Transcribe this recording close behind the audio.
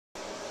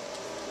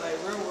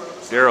like real world.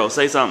 Girl,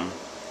 say something.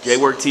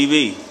 JWORK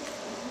TV.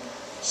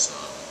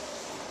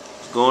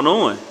 What's going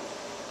on?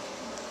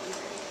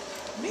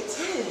 Me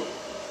too.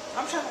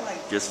 I'm trying to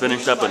like. Just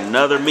finished up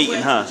another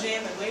meeting, huh? To the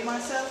gym and weigh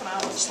myself, and I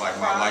was It's like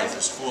my life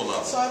is full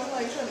of So it. I've been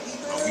like trying to eat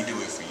But better. we do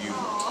it for you.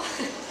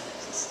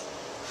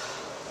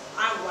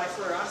 I'm like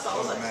for real. I saw. I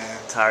was Look, like, man,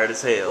 Tired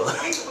as hell.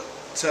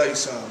 tell you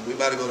something. We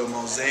about to go to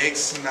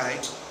Mozaiks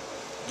tonight.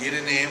 Get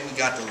in there. We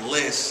got the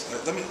list.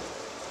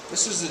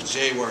 This is the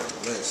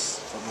JWORK list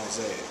for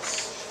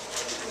Mozaiks.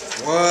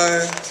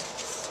 1,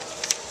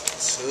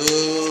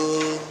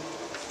 2,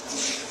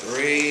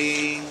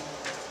 3,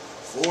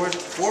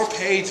 4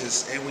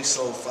 pages, and we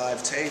sold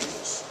 5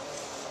 tables.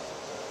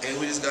 And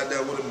we just got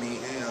done with a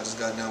meeting. I just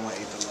got done with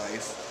 8 to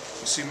Life.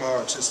 You see my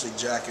artistic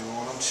jacket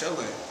on. I'm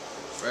chilling.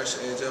 Fresh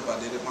edge up. I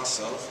did it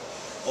myself.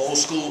 Old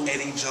school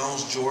Eddie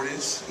Jones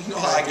Jordans. You know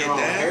how I get down.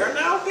 hair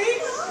now, baby.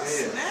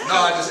 Yeah. No,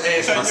 I just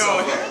edged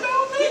myself up.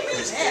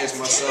 Just edged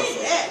myself up.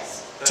 Yes.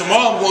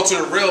 Tomorrow I'm going to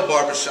the real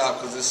barber shop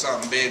because there's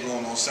something big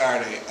going on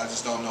Saturday. I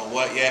just don't know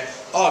what yet.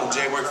 Oh, the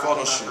JWORK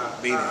photo shoot.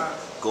 Be there.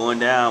 Going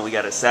down. We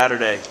got it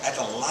Saturday. At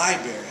the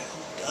library.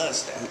 Who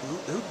does that?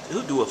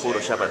 Who do a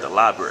Photoshop at the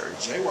library?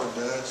 JWORK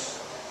does.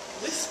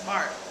 We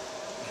smart.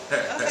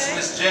 That's Okay.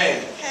 Miss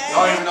J.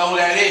 Y'all even know who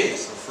that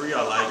is. For free,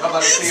 I like Y'all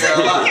about to see her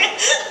a lot.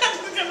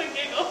 I'm gonna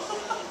giggle.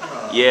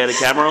 Yeah, the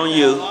camera on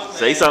you.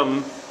 Say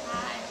something.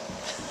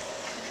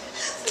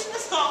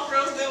 This song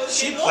girls do is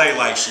She giggle. play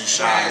like she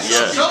shy.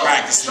 Yeah. She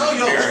practicing Show in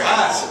the your mirror.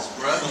 glasses,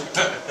 bro.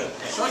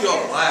 Show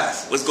your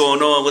glasses. What's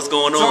going on? What's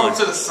going Show them on?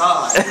 to the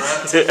side, bro.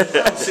 See what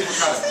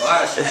kind of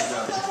glasses you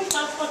got.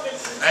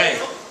 Hey,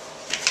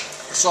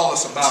 that's all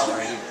it's about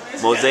right here.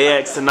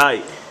 Mozaiks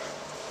tonight.